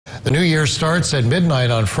The new year starts at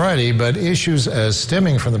midnight on Friday, but issues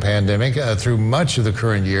stemming from the pandemic through much of the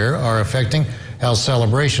current year are affecting how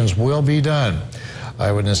celebrations will be done.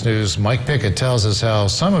 Eyewitness News' Mike Pickett tells us how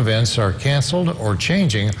some events are canceled or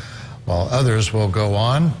changing, while others will go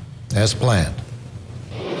on as planned.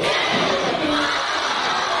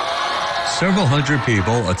 Several hundred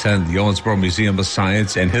people attend the Owensboro Museum of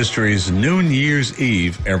Science and History's New Year's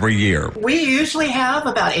Eve every year. We usually have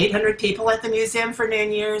about 800 people at the museum for New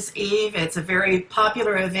Year's Eve. It's a very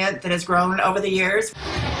popular event that has grown over the years.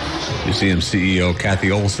 Museum CEO Kathy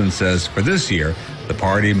Olson says for this year, the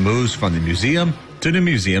party moves from the museum to the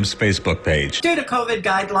museum's Facebook page. Due to COVID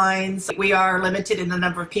guidelines, we are limited in the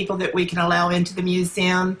number of people that we can allow into the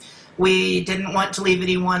museum. We didn't want to leave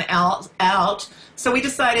anyone out. So we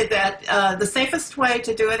decided that the safest way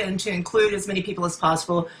to do it and to include as many people as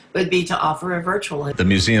possible would be to offer a virtual event. The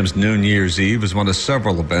museum's New Year's Eve is one of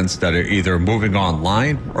several events that are either moving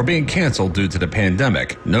online or being canceled due to the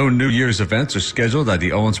pandemic. No New Year's events are scheduled at the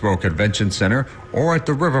Owensboro Convention Center or at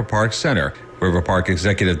the River Park Center. River Park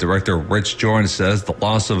Executive Director Rich Jordan says the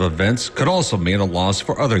loss of events could also mean a loss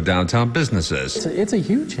for other downtown businesses. It's a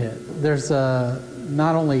huge hit. There's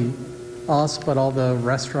not only us, but all the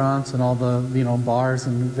restaurants and all the bars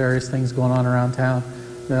and various things going on around town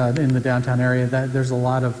in the downtown area. There's a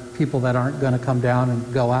lot of people that aren't going to come down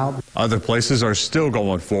and go out. Other places are still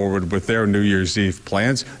going forward with their New Year's Eve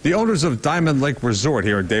plans. The owners of Diamond Lake Resort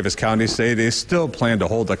here in Davis County say they still plan to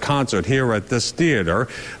hold a concert here at this theater,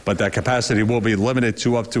 but that capacity will be limited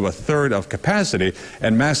to up to a third of capacity,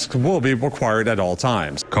 and masks will be required at all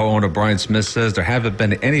times. Co-owner Brian Smith says there haven't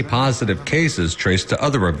been any positive cases traced to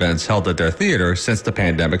other events held at their theater since the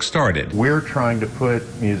pandemic started. We're trying to put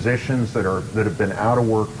musicians that have been out of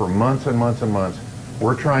work for months and months and months,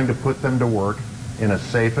 we're trying to put them to work in a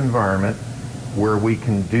safe environment where we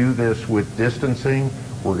can do this with distancing.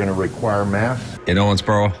 We're going to require masks. In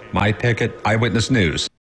Owensboro, Mike Pickett, Eyewitness News.